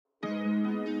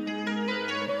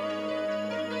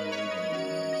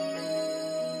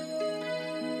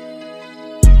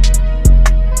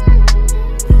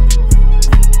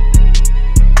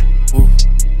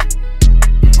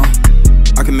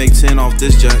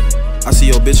this jack. I see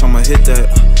your bitch, I'ma hit that.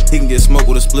 He can get smoked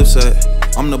with a Spliffs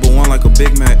at. I'm #1 like a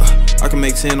Big Mac. I can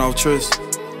make 10 off Tris.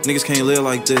 Niggas can't live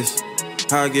like this.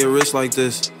 How I get rich like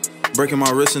this? Breaking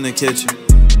my wrist in the kitchen.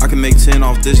 I can make 10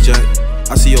 off this jack.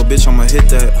 I see your bitch, I'ma hit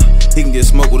that. He can get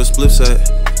smoked with a Spliffs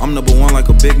at. I'm #1 like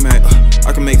a Big Mac.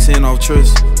 I can make 10 off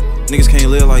Tris. Niggas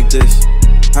can't live like this.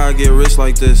 How I get rich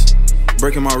like this?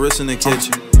 Breaking my wrist in the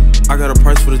kitchen. I got a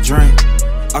price for the drink.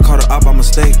 I caught a op by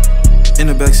mistake. In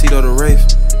the backseat of the Wraith.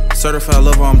 Certified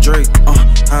lover, I'm Drake.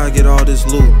 How I get all this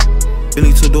loot?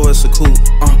 Bentley 2-door, it's a coupe.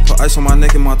 Put ice on my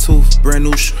neck and my tooth. Brand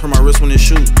new hurt my wrist when it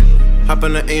shoot. Hop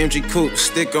in the AMG coupe,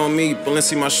 stick on me,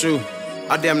 Balenci my shoe.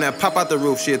 I damn that pop out the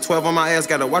roof, shit, 12 on my ass,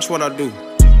 gotta watch what I do.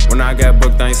 When I got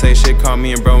booked, I ain't say shit, called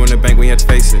me and bro in the bank, we had to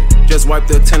face it. Just wiped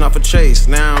the 10 off a chase,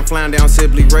 now I'm flying down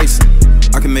Sibley racing.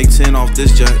 I can make 10 off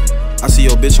this jack. I see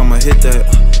your bitch, I'ma hit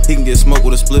that. He can get smoked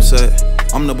with a Spliffs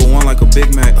at. I'm #1 like a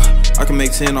Big Mac. I can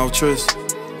make 10 off Tris.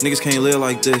 Niggas can't live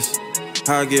like this.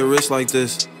 How I get rich like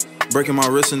this? Breaking my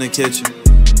wrist in the kitchen.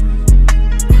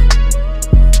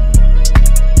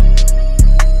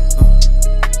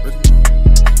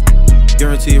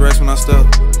 Guaranteed racks when I step.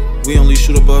 We only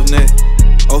shoot above net.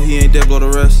 Oh, he ain't dead, blow the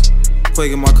rest.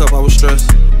 Quake in my cup, I was stressed.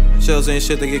 Shells ain't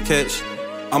shit, they get catch.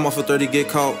 I'm off for 30, get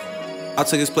caught. I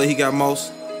took his plate, he got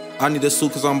most. I need a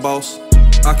suit cause I'm boss.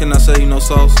 I cannot say he no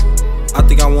sauce. I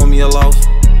think I want me a loaf.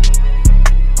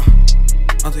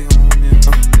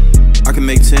 I can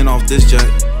make 10 off this jack.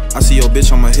 I see your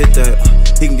bitch, I'ma hit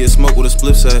that. He can get smoked with a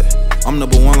Spliffs at. I'm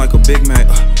 #1 like a Big Mac.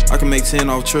 I can make 10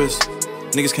 off Tris.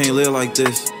 Niggas can't live like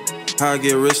this. How I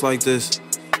get rich like this?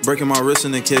 Breaking my wrist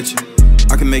in the kitchen.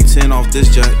 I can make 10 off this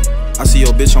jack. I see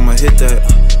your bitch, I'ma hit that.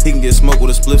 He can get smoked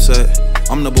with a Spliffs at.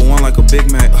 I'm #1 like a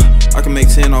Big Mac. I can make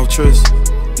 10 off Tris.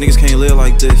 Niggas can't live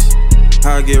like this.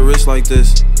 How I get rich like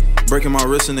this? Breaking my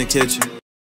wrist in the kitchen.